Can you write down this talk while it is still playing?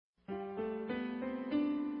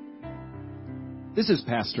This is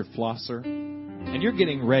Pastor Flosser, and you're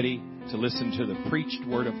getting ready to listen to the preached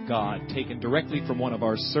Word of God taken directly from one of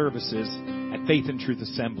our services at Faith and Truth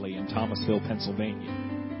Assembly in Thomasville,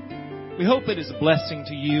 Pennsylvania. We hope it is a blessing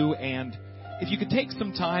to you, and if you could take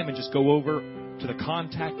some time and just go over to the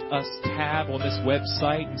Contact Us tab on this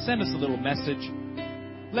website and send us a little message.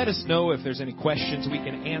 Let us know if there's any questions we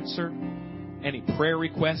can answer, any prayer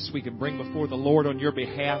requests we can bring before the Lord on your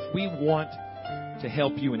behalf. We want to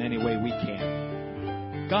help you in any way we can.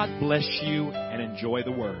 God bless you and enjoy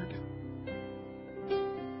the Word.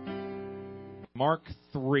 Mark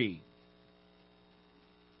 3,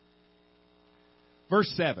 verse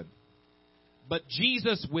 7. But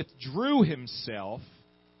Jesus withdrew himself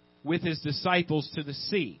with his disciples to the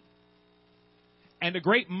sea. And a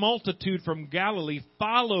great multitude from Galilee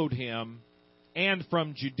followed him, and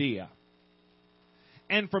from Judea,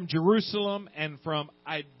 and from Jerusalem, and from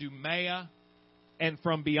Idumea, and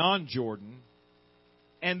from beyond Jordan.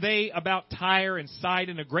 And they about Tyre and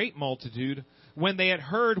Sidon, a great multitude, when they had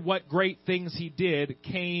heard what great things he did,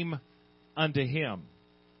 came unto him.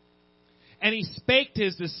 And he spake to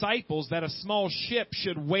his disciples that a small ship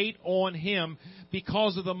should wait on him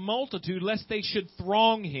because of the multitude, lest they should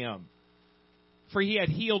throng him. For he had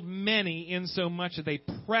healed many, insomuch that they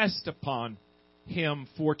pressed upon him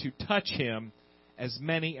for to touch him, as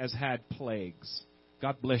many as had plagues.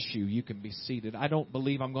 God bless you. You can be seated. I don't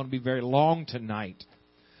believe I'm going to be very long tonight.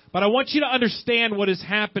 But I want you to understand what is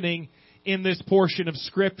happening in this portion of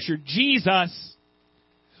Scripture. Jesus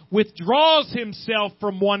withdraws himself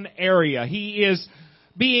from one area. He is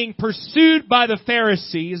being pursued by the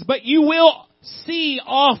Pharisees, but you will see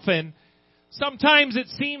often, sometimes it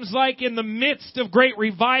seems like in the midst of great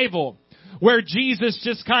revival, where Jesus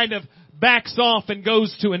just kind of backs off and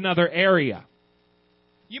goes to another area.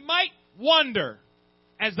 You might wonder,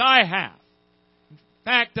 as I have. In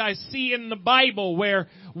fact, I see in the Bible where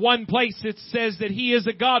one place it says that he is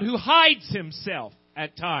a God who hides himself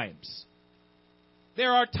at times.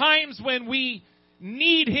 There are times when we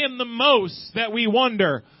need him the most that we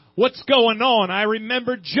wonder what's going on. I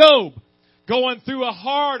remember Job going through a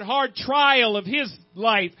hard trial of his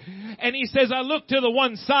life. And he says, I looked to the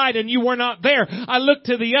one side and you were not there. I looked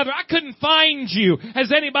to the other. I couldn't find you.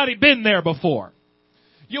 Has anybody been there before?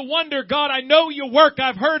 You wonder, God, I know you work.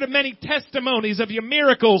 I've heard of many testimonies of your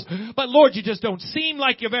miracles, but Lord, you just don't seem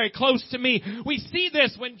like you're very close to me. We see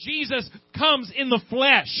this when Jesus comes in the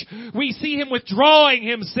flesh. We see him withdrawing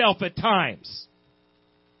himself at times.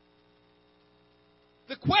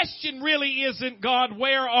 The question really isn't, God,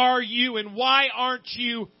 where are you and why aren't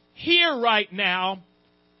you here right now?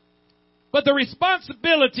 But the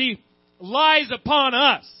responsibility lies upon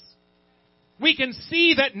us. We can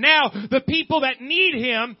see that now the people that need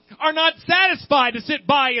him are not satisfied to sit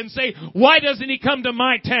by and say, why doesn't he come to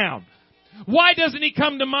my town? Why doesn't he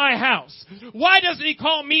come to my house? Why doesn't he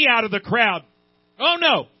call me out of the crowd? Oh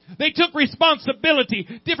no, they took responsibility.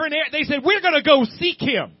 They said, we're going to go seek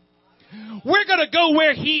him. We're going to go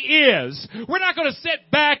where he is. We're not going to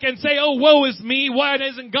sit back and say, oh, woe is me. Why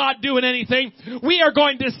isn't God doing anything? We are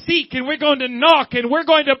going to seek and we're going to knock and we're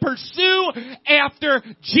going to pursue after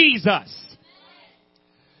Jesus.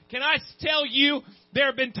 Can I tell you, there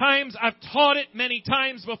have been times, I've taught it many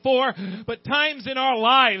times before, but times in our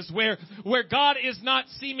lives where God is not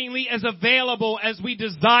seemingly as available as we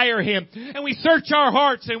desire him. And we search our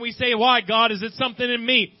hearts and we say, why God, is it something in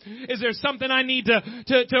me? Is there something I need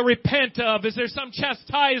to repent of? Is there some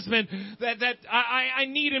chastisement that I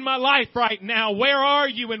need in my life right now? Where are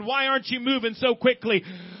you and why aren't you moving so quickly?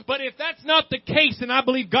 But if that's not the case, then I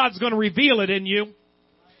believe God's going to reveal it in you.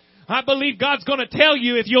 I believe God's going to tell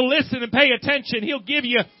you, if you'll listen and pay attention, he'll give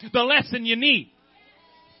you the lesson you need.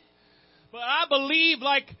 But I believe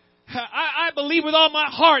with all my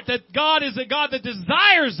heart that God is a God that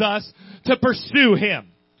desires us to pursue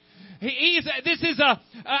him. This is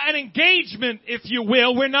an engagement, if you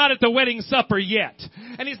will. We're not at the wedding supper yet.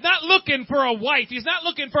 And he's not looking for a wife. He's not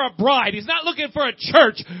looking for a bride. He's not looking for a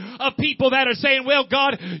church of people that are saying, well,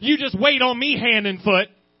 God, you just wait on me hand and foot.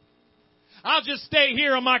 I'll just stay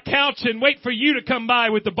here on my couch and wait for you to come by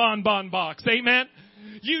with the bonbon box. Amen?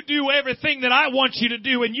 You do everything that I want you to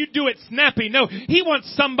do and you do it snappy. No, he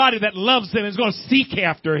wants somebody that loves him and is going to seek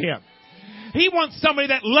after him. He wants somebody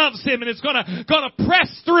that loves him and is going to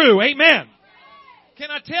press through. Amen? Can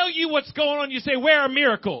I tell you what's going on? You say, where are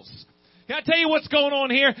miracles? Can I tell you what's going on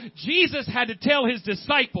here? Jesus had to tell his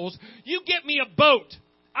disciples, you get me a boat.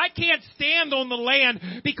 I can't stand on the land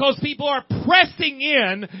because people are pressing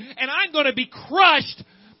in and I'm going to be crushed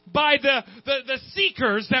by the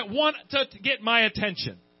seekers that want to get my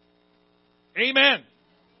attention. Amen.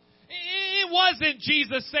 It was wasn't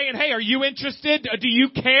Jesus saying, hey, are you interested? Do you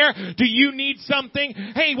care? Do you need something?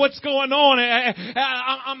 Hey, what's going on?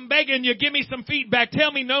 I'm begging you, give me some feedback.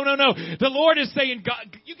 Tell me, no. The Lord is saying,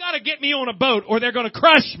 God, you got to get me on a boat or they're going to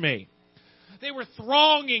crush me. They were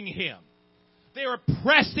thronging him. They were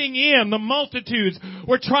pressing in. The multitudes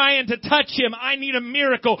were trying to touch him. I need a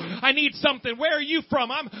miracle. I need something. Where are you from?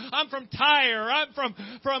 I'm from Tyre. I'm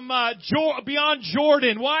from beyond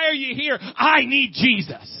Jordan. Why are you here? I need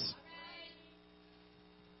Jesus.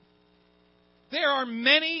 There are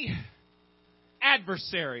many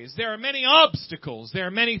adversaries. There are many obstacles. There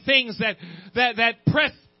are many things that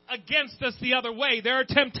press against us the other way. There are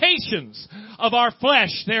temptations of our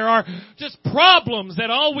flesh. There are just problems that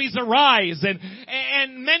always arise.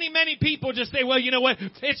 And many people just say, well, you know what?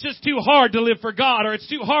 It's just too hard to live for God, or it's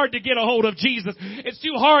too hard to get a hold of Jesus. It's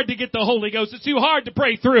too hard to get the Holy Ghost. It's too hard to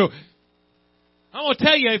pray through. I'm going to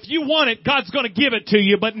tell you, if you want it, God's going to give it to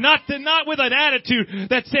you, but not with an attitude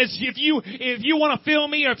that says, if you want to fill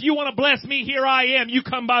me or if you want to bless me, here I am, you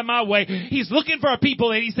come by my way. He's looking for a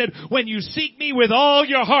people, and he said, when you seek me with all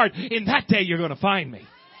your heart, in that day you're going to find me.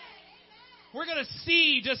 We're going to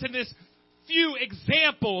see just in this few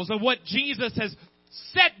examples of what Jesus has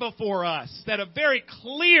set before us, that a very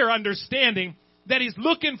clear understanding that he's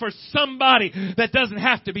looking for somebody that doesn't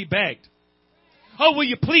have to be begged. Oh, will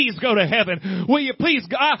you please go to heaven? Will you please,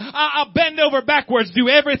 I'll bend over backwards, do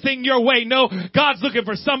everything your way. No, God's looking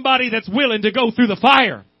for somebody that's willing to go through the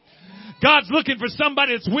fire. God's looking for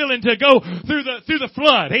somebody that's willing to go through the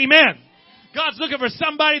flood. Amen. God's looking for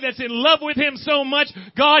somebody that's in love with him so much.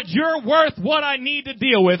 God, you're worth what I need to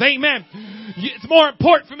deal with. Amen. It's more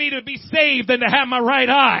important for me to be saved than to have my right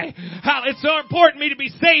eye. It's more important for me to be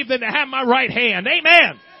saved than to have my right hand.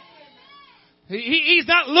 Amen. He's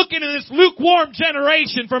not looking in this lukewarm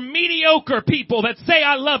generation for mediocre people that say,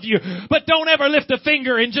 I love you, but don't ever lift a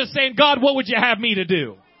finger and just saying, God, what would you have me to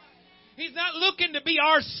do? He's not looking to be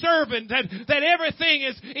our servant, that everything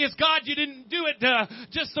is God, you didn't do it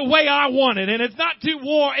just the way I wanted, and it's not too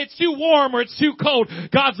warm, it's too warm or it's too cold.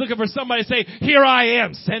 God's looking for somebody to say, here I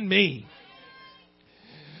am, send me.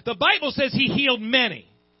 The Bible says he healed many.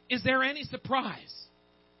 Is there any surprise?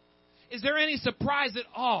 Is there any surprise at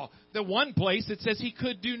all? The one place it says he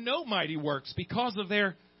could do no mighty works because of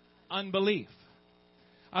their unbelief.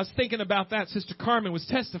 I was thinking about that. Sister Carmen was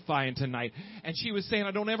testifying tonight, and she was saying,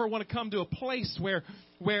 I don't ever want to come to a place where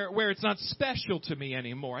it's not special to me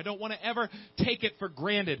anymore. I don't want to ever take it for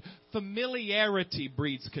granted. Familiarity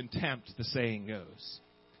breeds contempt, the saying goes.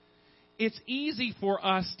 It's easy for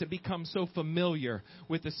us to become so familiar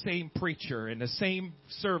with the same preacher and the same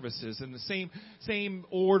services and the same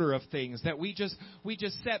order of things that we just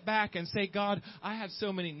sit back and say, God, I have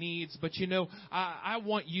so many needs, but you know, I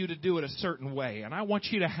want you to do it a certain way, and I want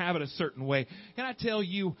you to have it a certain way. And I tell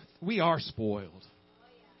you, we are spoiled.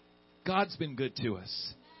 God's been good to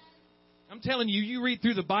us. I'm telling you, you read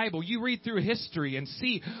through the Bible, you read through history and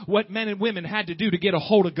see what men and women had to do to get a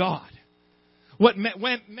hold of God. What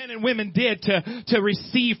men and women did to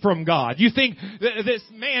receive from God. You think this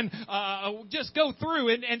man, just go through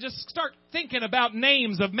and just start thinking about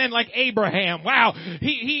names of men like Abraham. Wow,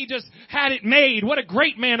 he just had it made. What a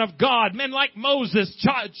great man of God. Men like Moses,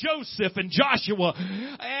 Joseph, and Joshua,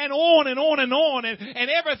 and on and on and on, and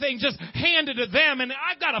everything just handed to them. And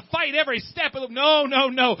I've got to fight every step of them.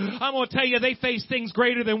 No. I'm going to tell you, they face things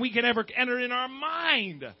greater than we can ever enter in our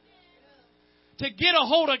mind. To get a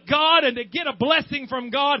hold of God and to get a blessing from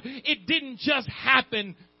God, it didn't just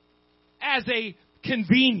happen as a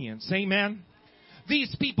convenience. Amen.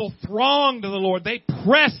 These people thronged to the Lord. They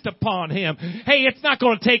pressed upon him. Hey, it's not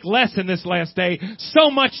going to take less in this last day. So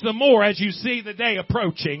much the more as you see the day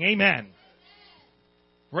approaching. Amen.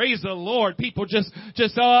 Praise the Lord. People just,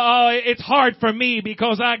 it's hard for me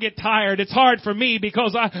because I get tired. It's hard for me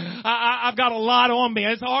because I've got a lot on me.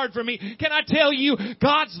 It's hard for me. Can I tell you,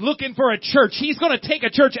 God's looking for a church. He's going to take a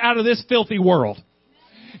church out of this filthy world.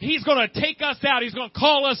 He's going to take us out. He's going to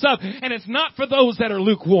call us up. And it's not for those that are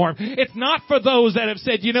lukewarm. It's not for those that have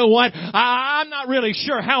said, you know what? I'm not really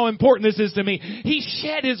sure how important this is to me. He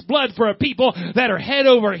shed his blood for a people that are head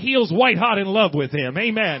over heels, white hot in love with him.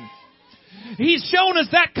 Amen. He's shown us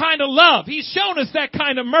that kind of love. He's shown us that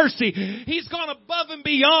kind of mercy. He's gone above and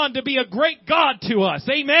beyond to be a great God to us.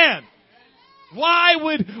 Amen. Why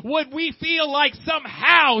would we feel like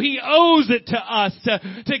somehow he owes it to us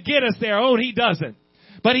to get us there? Oh, he doesn't.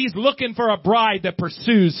 But he's looking for a bride that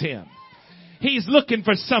pursues him. He's looking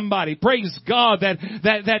for somebody, praise God,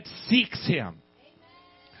 that seeks him.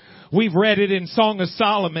 We've read it in Song of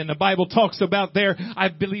Solomon. The Bible talks about there, I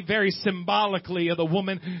believe very symbolically, of the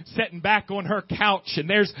woman sitting back on her couch, and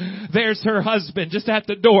there's her husband just at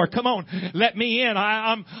the door. Come on, let me in.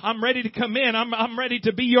 I'm ready to come in. I'm ready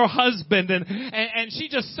to be your husband. And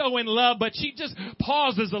she's just so in love, but she just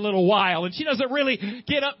pauses a little while, and she doesn't really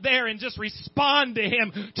get up there and just respond to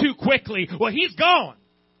him too quickly. Well, he's gone.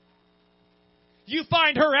 You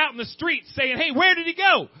find her out in the street saying, hey, where did he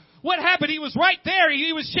go? What happened? He was right there.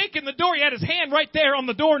 He was shaking the door. He had his hand right there on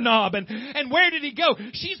the doorknob. And where did he go?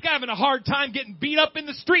 She's having a hard time getting beat up in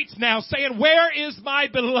the streets now, saying, where is my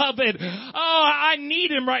beloved? Oh, I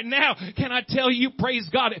need him right now. Can I tell you, praise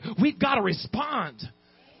God, we've got to respond.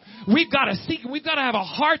 We've got to seek. We've got to have a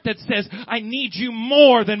heart that says, I need you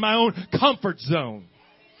more than my own comfort zone.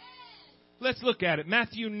 Let's look at it.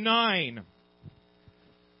 Matthew 9.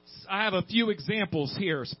 I have a few examples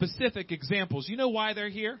here, specific examples. You know why they're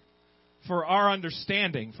here? For our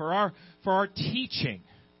understanding, for our teaching.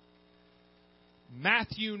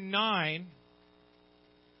 Matthew 9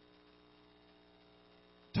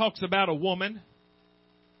 talks about a woman.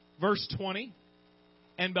 Verse 20.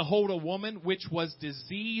 And behold, a woman which was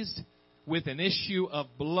diseased with an issue of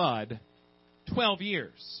blood 12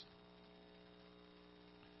 years.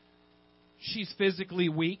 She's physically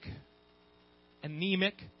weak,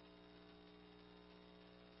 anemic.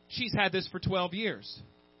 She's had this for 12 years.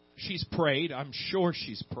 She's prayed. I'm sure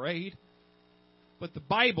she's prayed. But the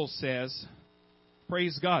Bible says,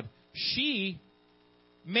 praise God, she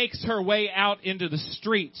makes her way out into the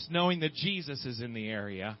streets knowing that Jesus is in the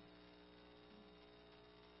area.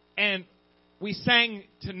 And we sang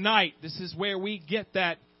tonight, this is where we get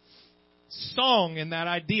that song and that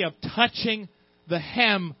idea of touching the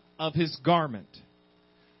hem of his garment.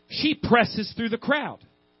 She presses through the crowd.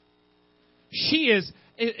 She is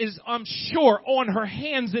I'm sure, on her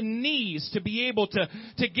hands and knees to be able to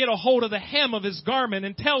get a hold of the hem of his garment,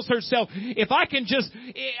 and tells herself, if I can just,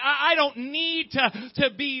 I don't need to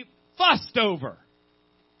be fussed over.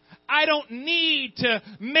 I don't need to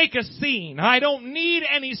make a scene. I don't need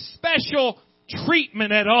any special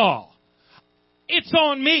treatment at all. It's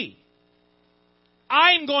on me.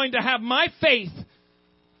 I'm going to have my faith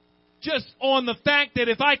just on the fact that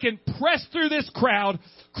if I can press through this crowd,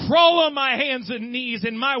 crawl on my hands and knees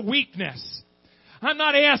in my weakness. I'm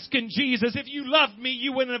not asking Jesus, if you loved me,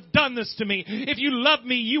 you wouldn't have done this to me. If you loved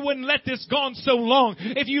me, you wouldn't let this go on so long.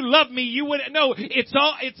 If you loved me, you wouldn't. No,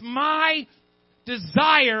 it's my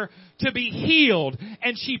desire to be healed.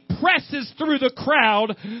 And she presses through the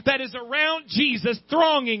crowd that is around Jesus,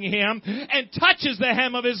 thronging him, and touches the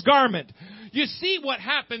hem of his garment. You see what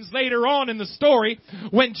happens later on in the story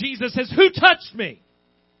when Jesus says, who touched me?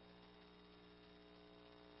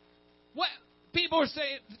 What? People are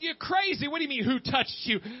saying, you're crazy. What do you mean, who touched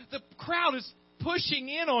you? The crowd is pushing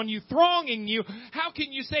in on you, thronging you. How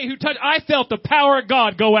can you say who touched? I felt the power of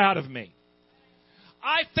God go out of me.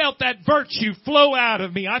 I felt that virtue flow out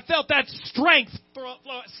of me. I felt that strength flow.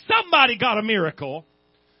 Somebody got a miracle.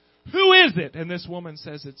 Who is it? And this woman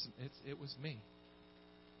says, it was me.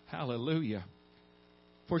 Hallelujah.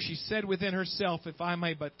 For she said within herself, if I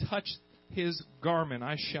may but touch his garment,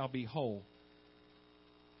 I shall be whole.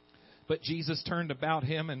 But Jesus turned about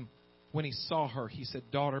him, and when he saw her, he said,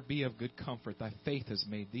 daughter, be of good comfort. Thy faith has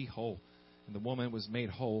made thee whole. And the woman was made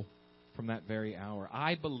whole from that very hour.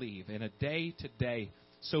 I believe in a day today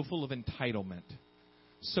so full of entitlement,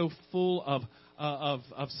 so full of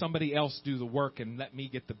somebody else do the work and let me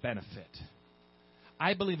get the benefit.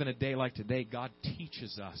 I believe in a day like today, God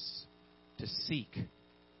teaches us to seek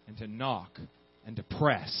and to knock and to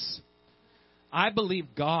press. I believe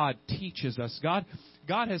God teaches us. God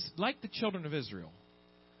has, like the children of Israel,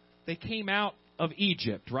 they came out of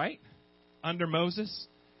Egypt, right? Under Moses.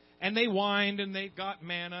 And they whined and they got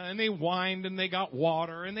manna, and they whined and they got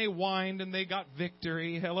water, and they whined and they got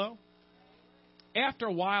victory. Hello? After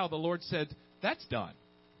a while, the Lord said, that's done.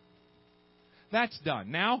 That's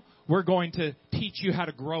done. Now we're going to teach you how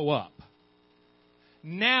to grow up.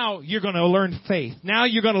 Now you're going to learn faith. Now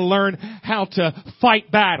you're going to learn how to fight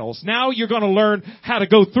battles. Now you're going to learn how to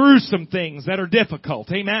go through some things that are difficult.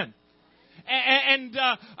 Amen. And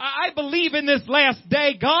I believe in this last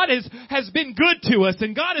day, God has been good to us,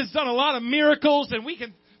 and God has done a lot of miracles, and we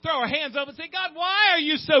can throw our hands up and say, God, why are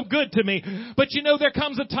you so good to me? But you know, there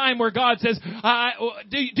comes a time where God says,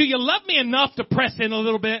 do you love me enough to press in a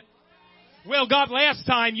little bit? Well, God, last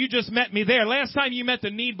time you just met me there. Last time you met the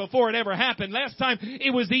need before it ever happened. Last time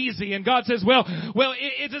it was easy. And God says, well,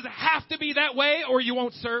 it does have to be that way or you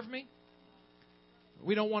won't serve me.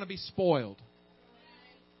 We don't want to be spoiled.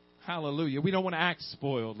 Hallelujah. We don't want to act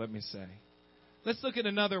spoiled, let me say. Let's look at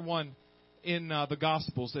another one. in the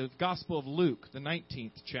Gospels, the Gospel of Luke, the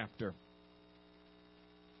 19th chapter.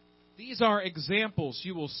 These are examples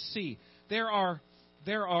you will see. There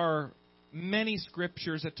are many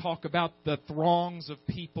scriptures that talk about the throngs of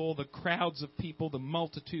people, the crowds of people, the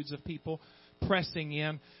multitudes of people pressing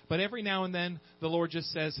in. But every now and then, the Lord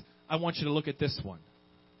just says, I want you to look at this one.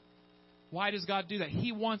 Why does God do that?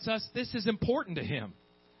 He wants us. This is important to Him.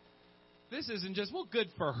 This isn't just, well, good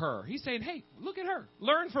for her. He's saying, hey, look at her.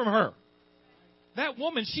 Learn from her. That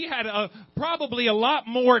woman, she had probably a lot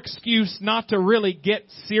more excuse not to really get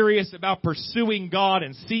serious about pursuing God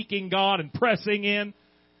and seeking God and pressing in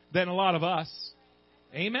than a lot of us.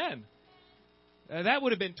 Amen. That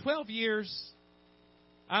would have been 12 years.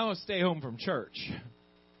 I want to stay home from church.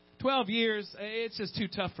 12 years, it's just too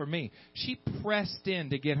tough for me. She pressed in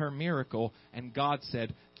to get her miracle, and God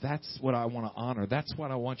said, that's what I want to honor. That's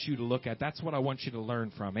what I want you to look at. That's what I want you to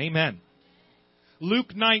learn from. Amen.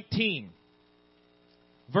 Luke 19,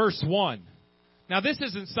 verse 1. Now, this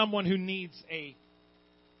isn't someone who needs a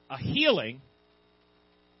healing,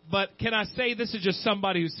 but can I say this is just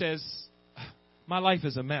somebody who says, my life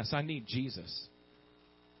is a mess. I need Jesus.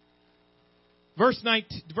 Verse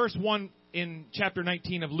 1 in chapter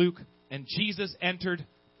 19 of Luke, and Jesus entered,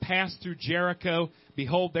 passed through Jericho.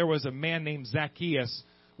 Behold, there was a man named Zacchaeus,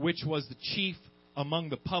 which was the chief among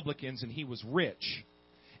the publicans, and he was rich.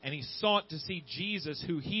 And he sought to see Jesus,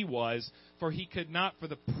 who he was, for he could not for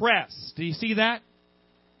the press. Do you see that?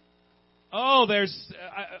 Oh, there's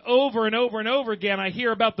over and over and over again, I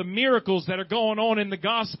hear about the miracles that are going on in the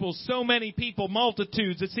gospel. So many people,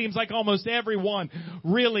 multitudes. It seems like almost everyone,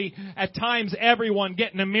 really, at times everyone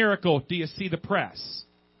getting a miracle. Do you see the press?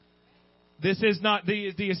 This is not, do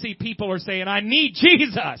you see people are saying, I need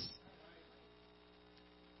Jesus.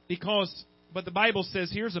 But the Bible says,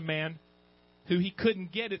 here's a man who he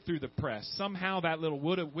couldn't get it through the press. Somehow that little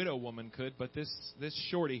widow woman could, but this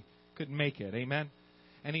shorty couldn't make it. Amen.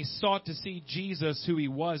 And he sought to see Jesus, who he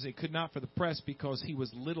was. He could not for the press because he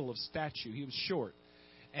was little of stature. He was short.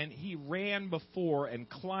 And he ran before and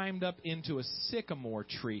climbed up into a sycamore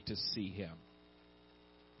tree to see him.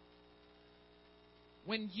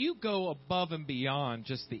 When you go above and beyond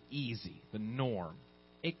just the easy, the norm,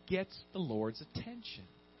 it gets the Lord's attention.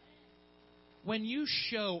 When you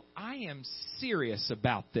show, I am serious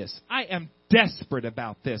about this. I am desperate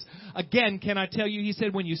about this. Again, can I tell you, he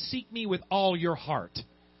said, when you seek me with all your heart.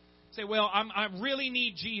 Say, well, I really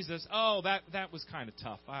need Jesus. Oh, that was kind of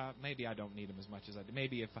tough. Maybe I don't need him as much as I do.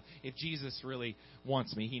 Maybe if Jesus really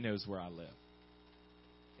wants me, he knows where I live.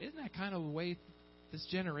 Isn't that kind of the way this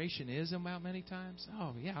generation is about many times?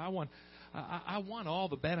 Oh, yeah, I want all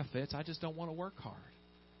the benefits. I just don't want to work hard.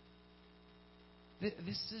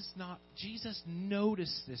 This is not, Jesus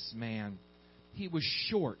noticed this man. He was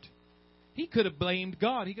short. He could have blamed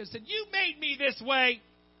God. He could have said, you made me this way.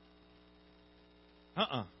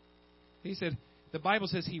 He said, the Bible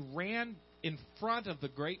says he ran in front of the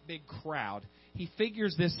great big crowd. He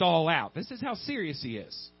figures this all out. This is how serious he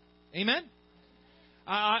is. Amen?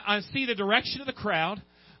 I see the direction of the crowd.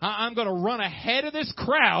 I'm going to run ahead of this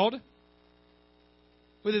crowd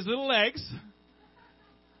with his little legs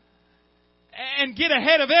and get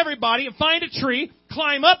ahead of everybody and find a tree,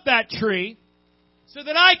 climb up that tree so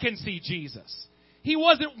that I can see Jesus. He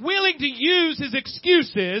wasn't willing to use his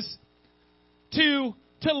excuses to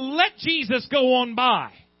let Jesus go on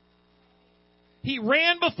by. He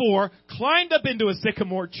ran before, climbed up into a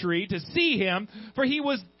sycamore tree to see him, for he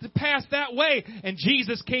was to pass that way. And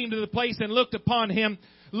Jesus came to the place and looked upon him,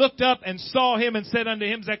 looked up and saw him and said unto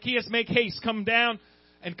him, Zacchaeus, make haste, come down,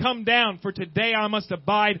 for today I must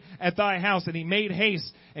abide at thy house. And he made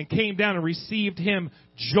haste and came down and received him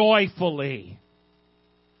joyfully.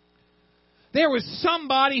 There was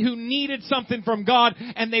somebody who needed something from God,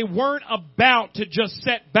 and they weren't about to just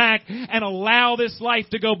sit back and allow this life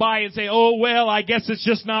to go by and say, oh, well, I guess it's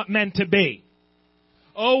just not meant to be.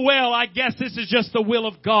 Oh, well, I guess this is just the will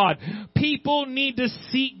of God. People need to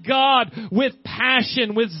seek God with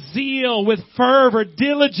passion, with zeal, with fervor,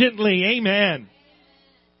 diligently. Amen.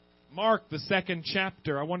 Mark, the 2nd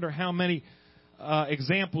chapter. I wonder how many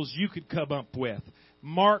examples you could come up with.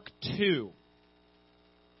 Mark 2.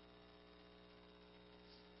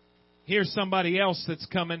 Here's somebody else that's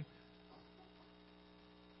coming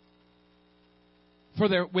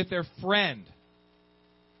with their friend.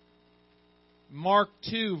 Mark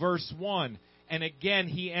 2, verse 1. And again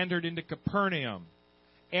he entered into Capernaum.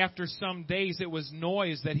 After some days it was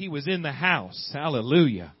noise that he was in the house.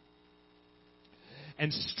 Hallelujah.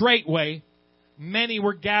 And straightway many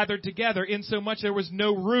were gathered together, insomuch there was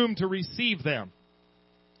no room to receive them.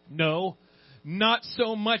 No, not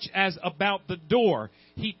so much as about the door.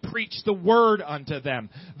 He preached the word unto them.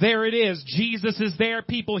 There it is. Jesus is there.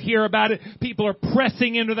 People hear about it. People are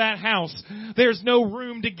pressing into that house. There's no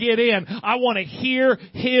room to get in. I want to hear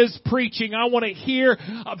His preaching. I want to hear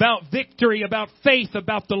about victory, about faith,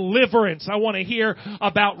 about deliverance. I want to hear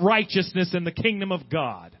about righteousness in the kingdom of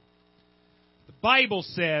God. The Bible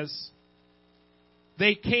says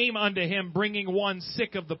they came unto Him bringing one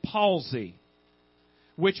sick of the palsy,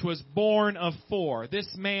 which was born of 4. This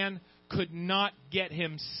man could not get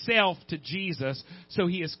himself to Jesus, so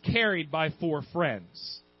he is carried by 4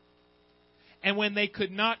 friends. And when they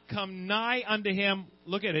could not come nigh unto him,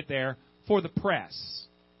 look at it there, for the press.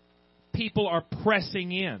 People are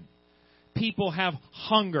pressing in. People have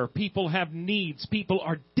hunger. People have needs. People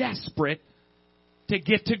are desperate to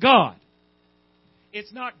get to God.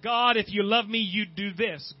 It's not, God, if you love me, you'd do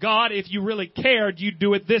this. God, if you really cared, you'd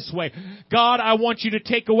do it this way. God, I want you to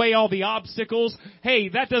take away all the obstacles. Hey,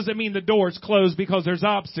 that doesn't mean the door's closed because there's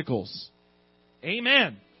obstacles.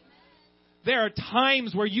 Amen. There are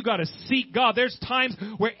times where you got to seek God. There's times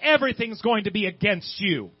where everything's going to be against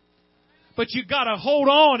you. But you got to hold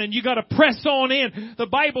on and you got to press on in. The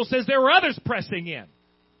Bible says there were others pressing in.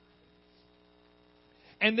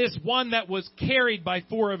 And this one that was carried by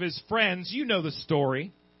 4 of his friends, you know the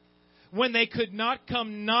story. When they could not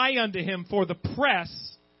come nigh unto him for the press,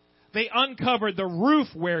 they uncovered the roof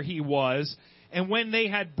where he was, and when they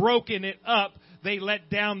had broken it up, they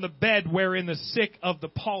let down the bed wherein the sick of the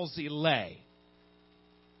palsy lay.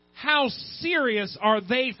 How serious are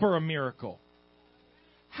they for a miracle?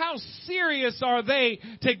 How serious are they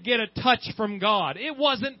to get a touch from God? It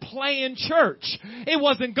wasn't playing church. It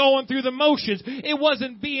wasn't going through the motions. It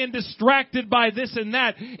wasn't being distracted by this and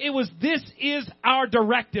that. It was, this is our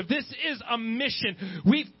directive. This is a mission.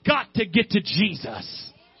 We've got to get to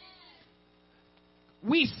Jesus.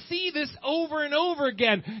 We see this over and over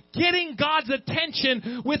again. Getting God's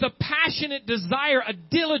attention with a passionate desire, a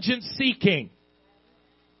diligent seeking.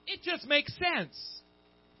 It just makes sense.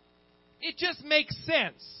 It just makes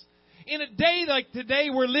sense. In a day like today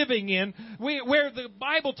we're living in, where the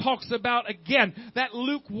Bible talks about, again, that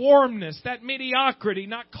lukewarmness, that mediocrity,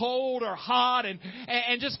 not cold or hot, and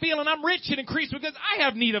just feeling I'm rich and increased because I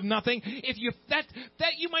have need of nothing. If you that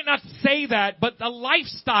you might not say that, but a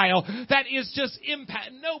lifestyle that is just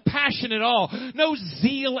no passion at all, no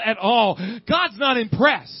zeal at all. God's not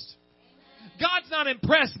impressed. God's not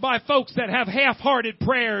impressed by folks that have half-hearted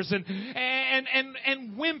prayers and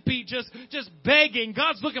wimpy just begging.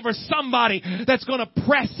 God's looking for somebody that's going to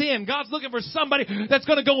press in. God's looking for somebody that's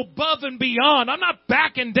going to go above and beyond. I'm not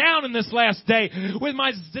backing down in this last day with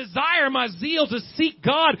my desire, my zeal to seek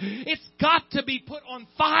God. It's got to be put on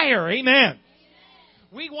fire. Amen.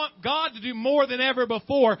 We want God to do more than ever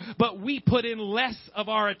before, but we put in less of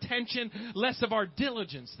our attention, less of our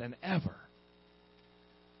diligence than ever.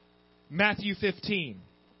 Matthew 15.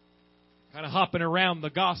 Kind of hopping around the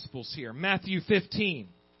Gospels here. Matthew 15.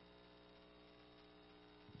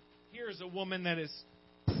 Here's a woman that is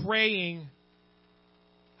praying,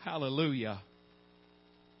 hallelujah,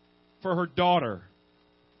 for her daughter.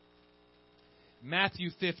 Matthew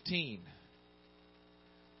 15.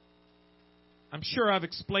 I'm sure I've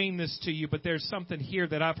explained this to you, but there's something here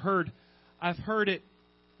that I've heard it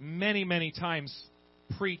many, many times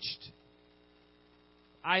preached.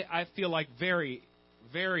 I feel like very,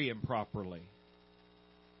 very improperly.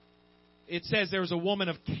 It says there was a woman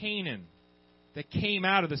of Canaan that came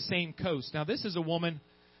out of the same coast. Now this is a woman,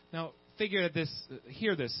 hear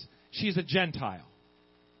this, she's a Gentile.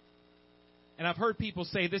 And I've heard people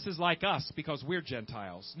say this is like us because we're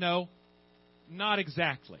Gentiles. No, not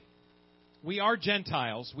exactly. We are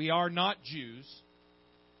Gentiles. We are not Jews.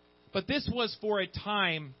 But this was for a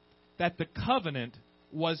time that the covenant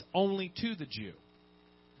was only to the Jew.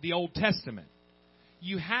 The Old Testament.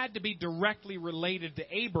 You had to be directly related to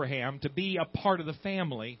Abraham to be a part of the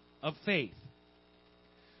family of faith.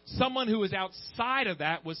 Someone who was outside of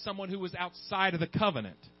that was someone who was outside of the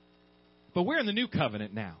covenant. But we're in the new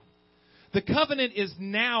covenant now. The covenant is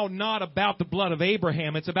now not about the blood of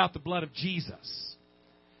Abraham, it's about the blood of Jesus.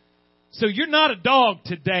 So you're not a dog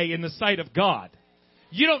today in the sight of God.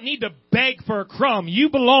 You don't need to beg for a crumb. You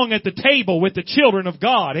belong at the table with the children of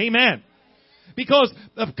God. Amen. Because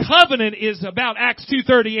the covenant is about Acts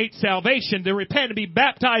 2:38 salvation, to repent and be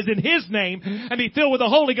baptized in His name and be filled with the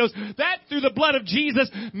Holy Ghost. That through the blood of Jesus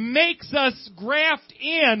makes us graft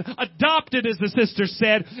in, adopted as the sister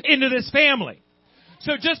said, into this family.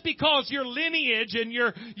 So just because your lineage and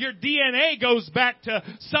your DNA goes back to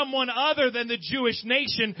someone other than the Jewish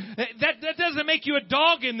nation, that doesn't make you a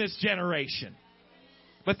dog in this generation.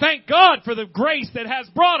 But thank God for the grace that has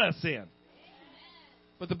brought us in.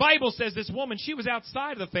 But the Bible says this woman, she was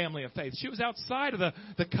outside of the family of faith. She was outside of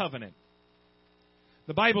the covenant.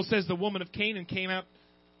 The Bible says the woman of Canaan came out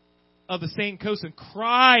of the same coast and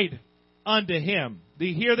cried unto him. Do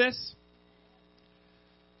you hear this?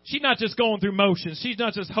 She's not just going through motions. She's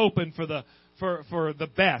not just hoping for the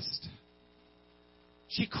best.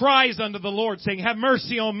 She cries unto the Lord, saying, have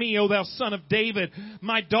mercy on me, O thou son of David.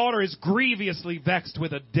 My daughter is grievously vexed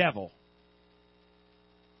with a devil.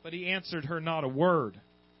 But he answered her not a word.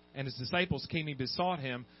 And his disciples came and besought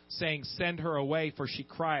him, saying, send her away, for she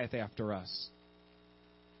crieth after us.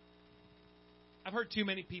 I've heard too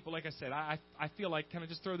many people, like I said, I feel like, can I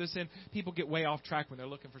just throw this in? People get way off track when they're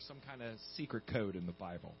looking for some kind of secret code in the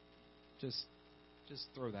Bible. Just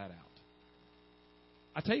throw that out.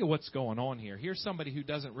 I'll tell you what's going on here. Here's somebody who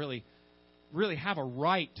doesn't really have a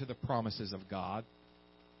right to the promises of God.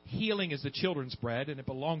 Healing is the children's bread, and it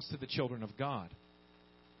belongs to the children of God.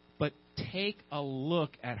 But take a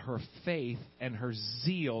look at her faith and her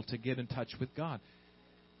zeal to get in touch with God.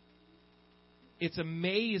 It's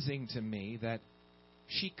amazing to me that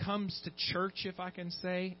she comes to church, if I can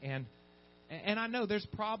say, and I know there's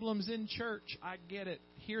problems in church. I get it.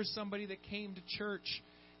 Here's somebody that came to church,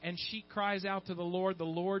 and she cries out to the Lord. The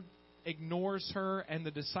Lord ignores her, and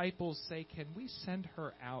the disciples say, can we send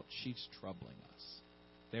her out? She's troubling us.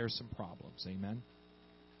 There's some problems. Amen.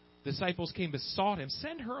 Disciples came, besought him,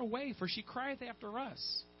 send her away, for she crieth after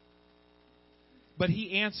us. But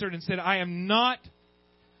he answered and said, I am not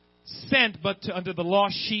sent but unto the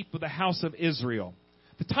lost sheep of the house of Israel.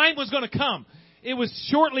 The time was going to come. It was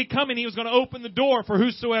shortly coming. He was going to open the door for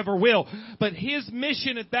whosoever will. But his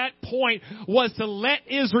mission at that point was to let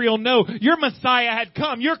Israel know your Messiah had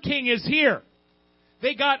come. Your king is here.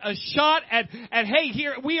 They got a shot at hey,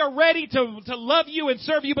 here, we are ready to love you and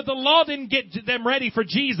serve you, but the law didn't get them ready for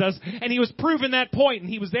Jesus, and he was proving that point, and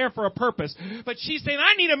he was there for a purpose. But she's saying,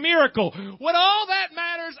 I need a miracle. What all that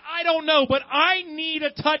matters, I don't know, but I need a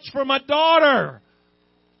touch for my daughter.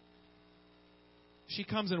 She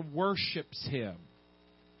comes and worships him.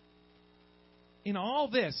 In all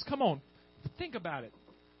this, come on, think about it.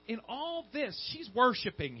 In all this, she's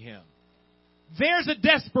worshiping him. There's a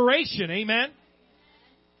desperation, amen?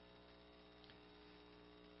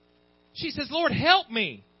 She says, Lord, help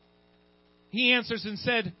me. He answers and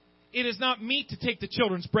said, it is not meet to take the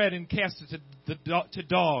children's bread and cast it to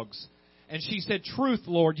dogs. And she said, truth,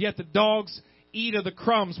 Lord, yet the dogs eat of the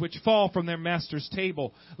crumbs which fall from their master's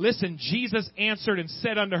table. Listen, Jesus answered and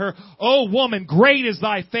said unto her, O woman, great is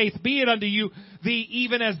thy faith. Be it unto you thee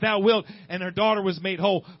even as thou wilt. And her daughter was made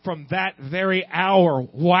whole from that very hour.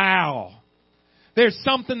 Wow. There's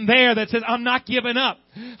something there that says, I'm not giving up.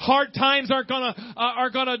 Hard times aren't gonna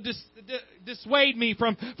dissuade me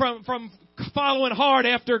from following hard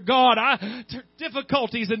after God.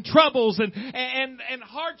 Difficulties and troubles and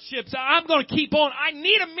hardships. I'm gonna keep on. I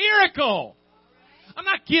need a miracle. I'm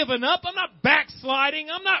not giving up. I'm not backsliding.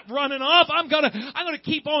 I'm not running off. I'm gonna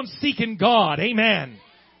keep on seeking God. Amen.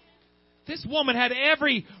 This woman had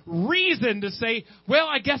every reason to say, well,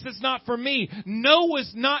 I guess it's not for me. No,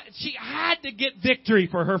 was not. She had to get victory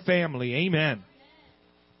for her family. Amen.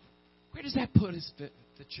 Where does that put us, the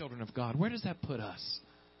children of God? Where does that put us?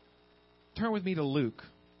 Turn with me to Luke.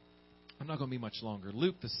 I'm not going to be much longer.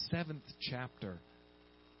 Luke, the 7th chapter.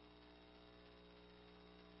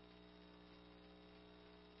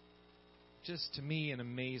 Just to me, an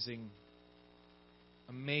amazing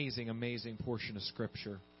portion of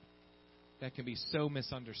Scripture that can be so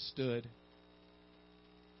misunderstood.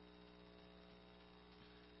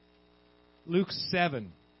 Luke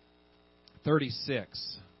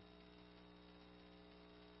 7:36.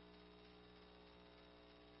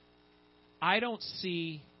 I don't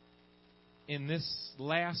see, in this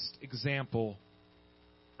last example,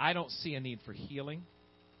 I don't see a need for healing.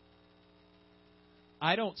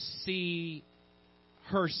 I don't see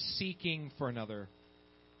her seeking for another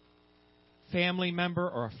family member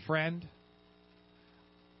or a friend.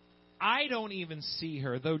 I don't even see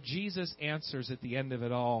her, though Jesus answers at the end of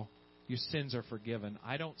it all, your sins are forgiven.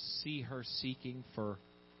 I don't see her seeking for,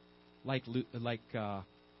 like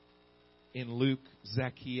in Luke,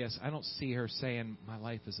 Zacchaeus. I don't see her saying, my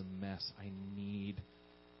life is a mess. I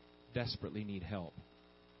desperately need help.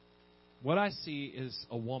 What I see is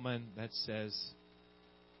a woman that says,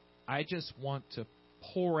 I just want to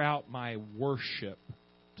pour out my worship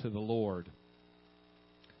to the Lord.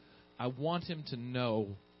 I want him to know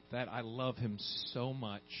that I love him so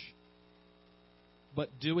much. But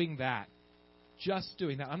doing that, just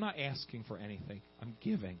doing that, I'm not asking for anything. I'm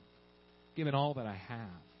giving all that I have.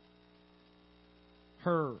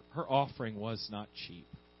 Her offering was not cheap.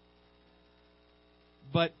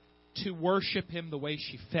 But to worship Him the way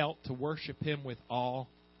she felt, to worship Him with awe,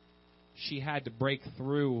 she had to break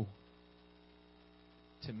through.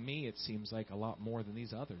 To me, it seems like a lot more than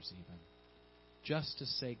these others even. Just to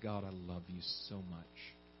say, God, I love you so much.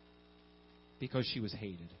 Because she was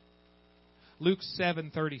hated. Luke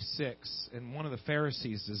 7:36, and one of the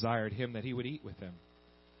Pharisees desired him that he would eat with him.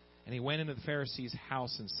 And he went into the Pharisee's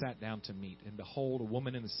house and sat down to meat. And behold, a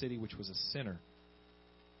woman in the city which was a sinner,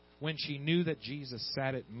 when she knew that Jesus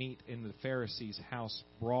sat at meat in the Pharisee's house,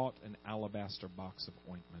 brought an alabaster box of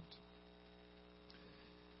ointment,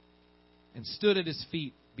 and stood at his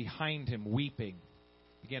feet behind him, weeping,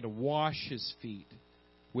 began to wash his feet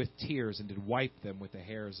with tears, and did wipe them with the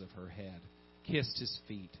hairs of her head, kissed his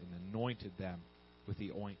feet, and anointed them with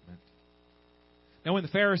the ointment. Now when the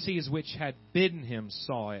Pharisees which had bidden him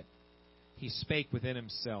saw it, he spake within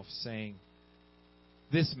himself, saying,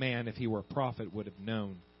 This man, if he were a prophet, would have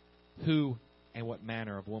known who and what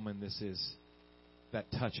manner of woman this is that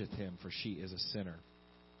toucheth him, for she is a sinner.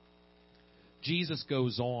 Jesus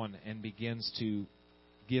goes on and begins to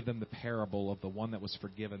give them the parable of the one that was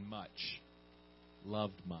forgiven much,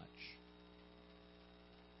 loved much.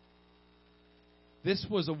 This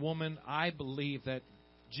was a woman, I believe, that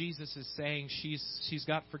Jesus is saying she's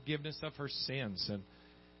got forgiveness of her sins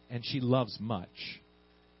and she loves much.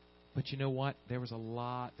 But you know what? There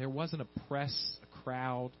wasn't a press, a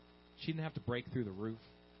crowd. She didn't have to break through the roof.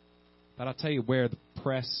 But I'll tell you where the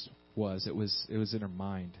press was. It was in her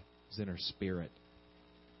mind. It was in her spirit.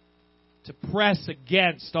 To press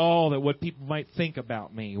against all that what people might think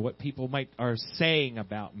about me, what people are saying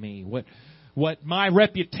about me, what my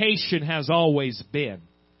reputation has always been.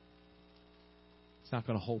 It's not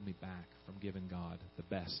going to hold me back from giving God the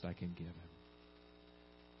best I can give Him.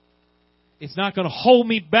 It's not going to hold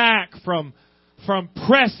me back from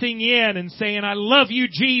pressing in and saying, I love you,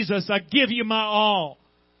 Jesus. I give you my all.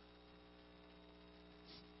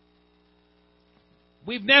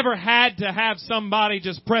 We've never had to have somebody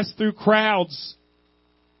just press through crowds.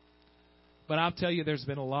 But I'll tell you, there's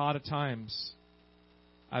been a lot of times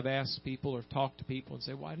I've asked people or talked to people and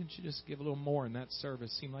say, why didn't you just give a little more in that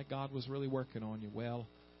service? Seemed like God was really working on you. Well,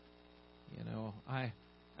 you know, I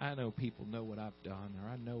know people know what I've done, or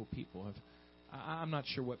I know people have. I'm not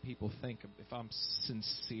sure what people think, if I'm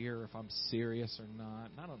sincere, if I'm serious or not.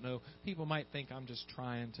 And I don't know. People might think I'm just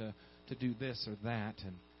trying to do this or that,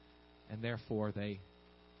 and therefore they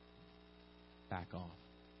back off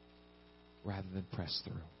rather than press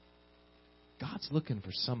through. God's looking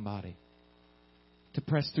for somebody to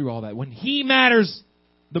press through all that. When He matters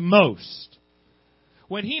the most,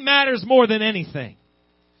 when He matters more than anything.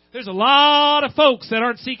 There's a lot of folks that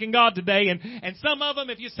aren't seeking God today, and some of them,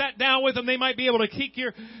 if you sat down with them, they might be able to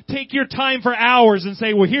take your time for hours and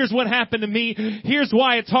say, well, here's what happened to me. Here's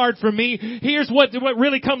why it's hard for me. Here's what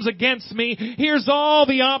really comes against me. Here's all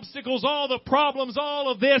the obstacles, all the problems,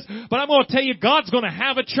 all of this. But I'm going to tell you, God's going to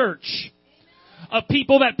have a church of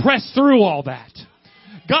people that press through all that.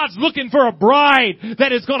 God's looking for a bride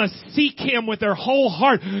that is going to seek Him with their whole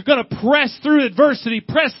heart, going to press through adversity,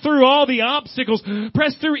 press through all the obstacles,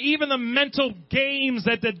 press through even the mental games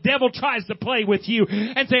that the devil tries to play with you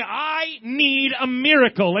and say, I need a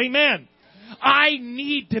miracle. Amen. I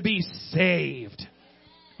need to be saved.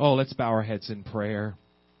 Oh, let's bow our heads in prayer.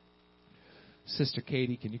 Sister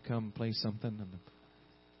Katie, can you come play something on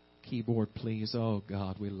the keyboard, please? Oh,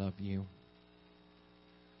 God, we love you.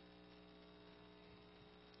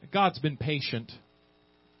 God's been patient.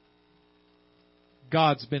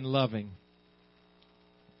 God's been loving.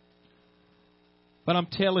 But I'm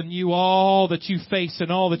telling you, all that you face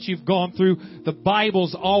and all that you've gone through, the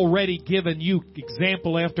Bible's already given you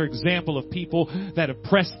example after example of people that have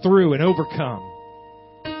pressed through and overcome.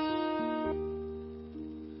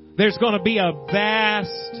 There's going to be a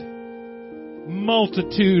vast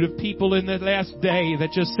multitude of people in the last day that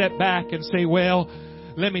just sit back and say, well,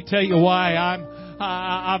 let me tell you why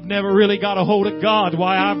I've never really got a hold of God,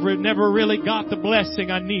 why I've never really got the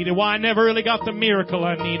blessing I needed, why I never really got the miracle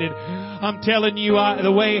I needed. I'm telling you,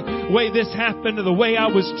 the way this happened, or the way I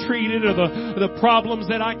was treated, or the problems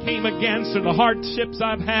that I came against, or the hardships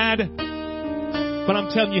I've had. But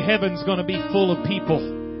I'm telling you, heaven's going to be full of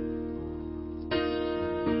people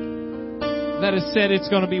that has said it's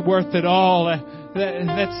going to be worth it all.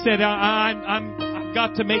 That said, I've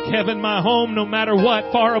got to make heaven my home no matter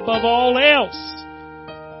what, far above all else.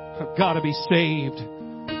 I've got to be saved.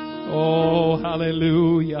 Oh,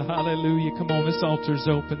 hallelujah, hallelujah. Come on, this altar's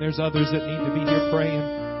open. There's others that need to be here praying.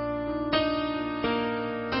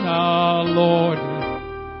 Oh, Lord,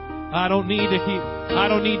 I don't need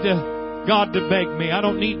God to beg me. I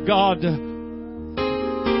don't need God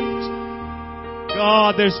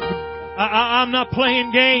God, I'm not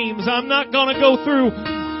playing games. I'm not going to go through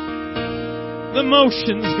the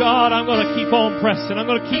motions, God. I'm going to keep on pressing. I'm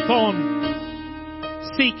going to keep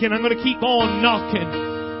on seeking. I'm going to keep on knocking.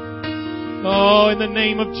 Oh, in the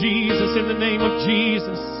name of Jesus, in the name of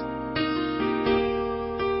Jesus.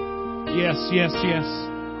 Yes, yes, yes.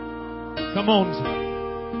 Come on.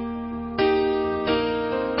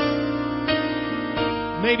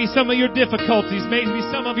 Maybe some of your difficulties, maybe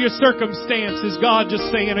some of your circumstances, God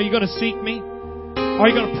just saying, are you going to seek me? Are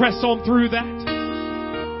you going to press on through that?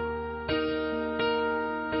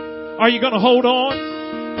 Are you going to hold on?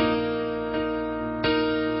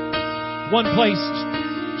 One place,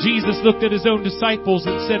 Jesus looked at His own disciples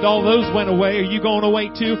and said, all those went away. Are you going away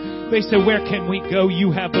too? They said, where can we go?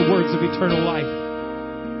 You have the words of eternal life.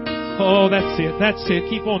 Oh, that's it. That's it.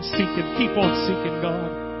 Keep on seeking. Keep on seeking,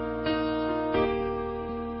 God.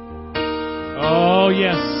 Oh,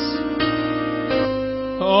 yes.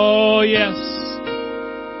 Oh, yes.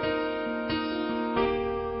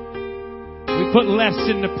 We put less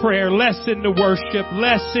into prayer, less into worship,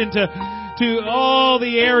 less into all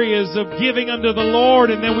the areas of giving unto the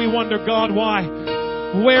Lord, and then we wonder, God, why?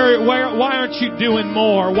 Why aren't you doing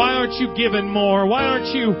more? Why aren't you giving more? Why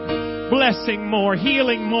aren't you blessing more,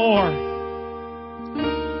 healing more?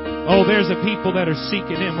 Oh, there's a people that are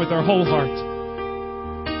seeking Him with their whole heart.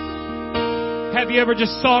 Have you ever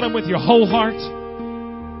just sought Him with your whole heart?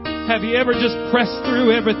 Have you ever just pressed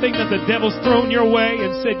through everything that the devil's thrown your way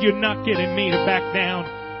and said, you're not getting me to back down?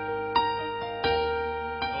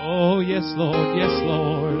 Oh, yes, Lord. Yes,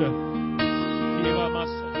 Lord.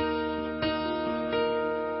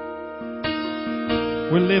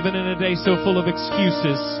 We're living in a day so full of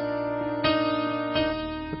excuses.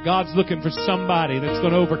 But God's looking for somebody that's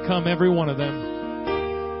going to overcome every one of them.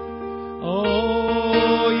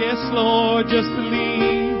 Oh, yes, Lord. Just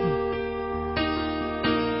believe.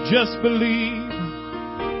 Just believe.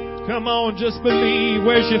 Come on, just believe.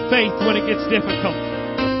 Where's your faith when it gets difficult?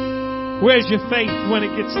 Where's your faith when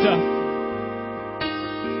it gets tough?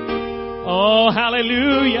 Oh,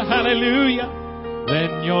 hallelujah, hallelujah.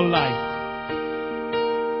 Then your life.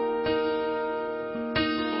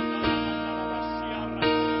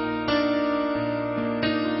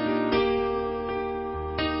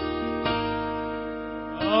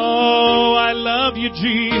 Oh, I love you,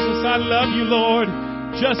 Jesus. I love you, Lord.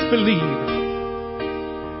 Just believe.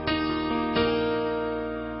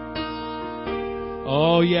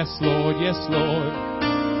 Oh, yes, Lord. Yes, Lord.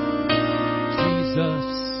 Jesus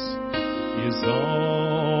is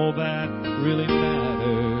all that really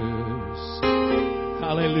matters.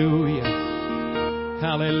 Hallelujah.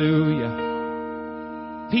 Hallelujah.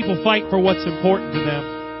 People fight for what's important to them.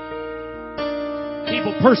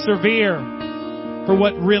 People persevere for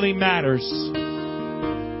what really matters.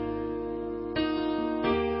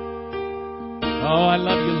 Oh, I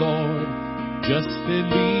love you, Lord. Just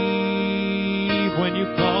believe when you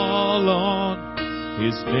call on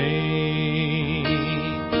His name.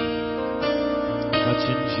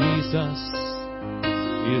 Touching Jesus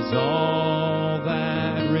is all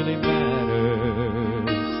that really matters.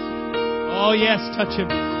 Oh, yes, touch Him.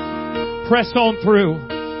 Press on through.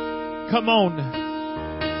 Come on.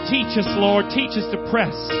 Teach us, Lord. Teach us to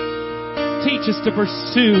press. Teach us to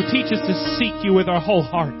pursue. Teach us to seek you with our whole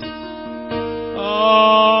heart.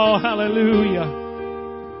 Oh, hallelujah.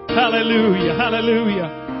 Hallelujah. Hallelujah.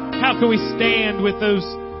 How can we stand with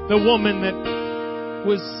the woman that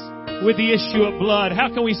was with the issue of blood? How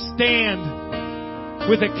can we stand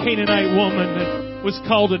with a Canaanite woman that was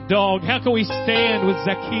called a dog? How can we stand with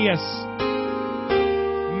Zacchaeus?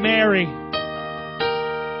 Mary,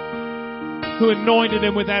 who anointed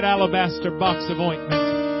him with that alabaster box of ointment.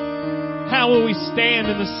 How will we stand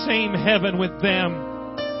in the same heaven with them?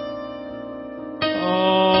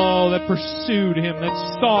 Oh, that pursued him, that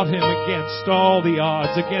sought him against all the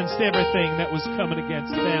odds, against everything that was coming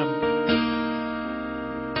against them.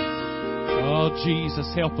 Oh,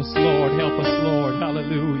 Jesus, help us, Lord. Help us, Lord.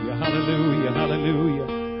 Hallelujah, hallelujah, hallelujah.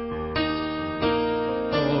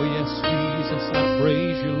 Oh, yes, Jesus, I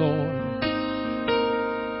praise you, Lord.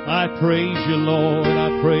 I praise you, Lord.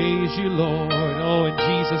 I praise you, Lord. Oh, in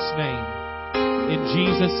Jesus' name. In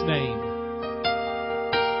Jesus' name.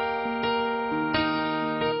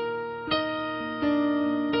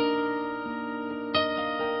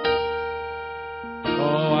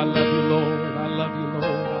 Oh, I love you, Lord. I love you,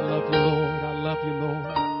 Lord. I love you, Lord. I love you, Lord.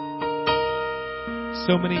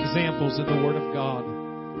 So many examples in the Word of God.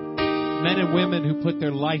 Men and women who put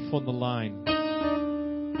their life on the line.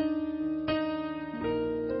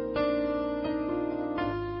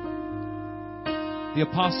 The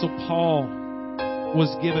Apostle Paul was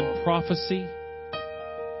given prophecy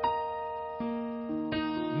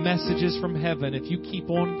messages from heaven, if you keep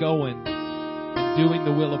on going and doing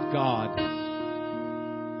the will of God,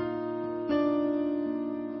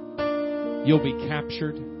 you'll be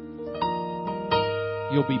captured,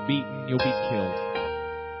 you'll be beaten, you'll be killed.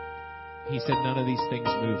 He said, none of these things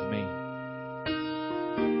move me.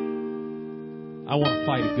 I want to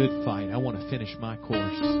fight a good fight. I want to finish my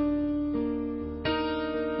course.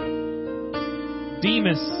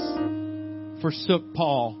 Demas forsook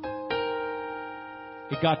Paul.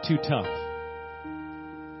 It got too tough.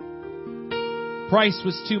 Price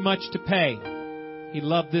was too much to pay. He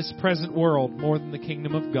loved this present world more than the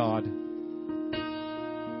kingdom of God.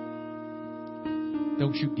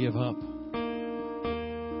 Don't you give up.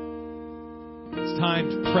 It's time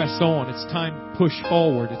to press on. It's time to push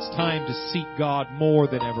forward. It's time to seek God more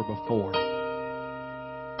than ever before.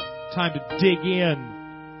 Time to dig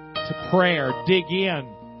in to prayer. Dig in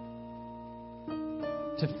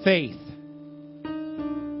to faith.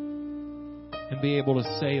 And be able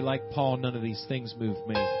to say, like Paul, none of these things move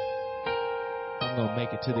me. I'm going to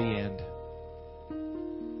make it to the end.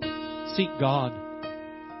 Seek God.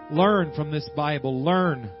 Learn from this Bible.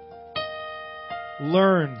 Learn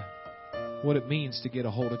what it means to get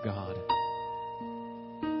a hold of God.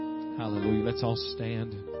 Hallelujah. Let's all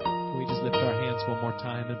stand. Can we just lift our hands one more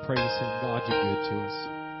time and praise Him? God, you're good to us.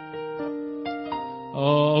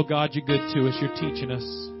 Oh, God, you're good to us. You're teaching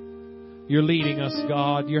us. You're leading us,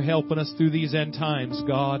 God. You're helping us through these end times,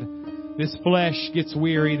 God. This flesh gets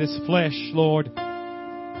weary. This flesh, Lord,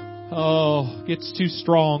 gets too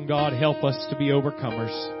strong. God, help us to be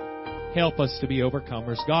overcomers. Help us to be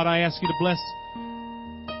overcomers. God, I ask you to bless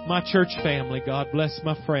my church family. God, bless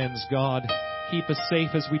my friends. God, keep us safe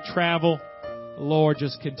as we travel. Lord,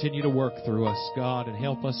 just continue to work through us, God, and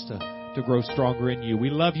help us to grow stronger in you. We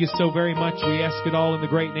love you so very much. We ask it all in the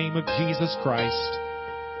great name of Jesus Christ.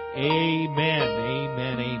 Amen,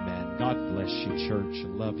 amen, amen. God bless you, church. I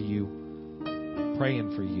love you.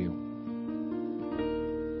 Praying for you.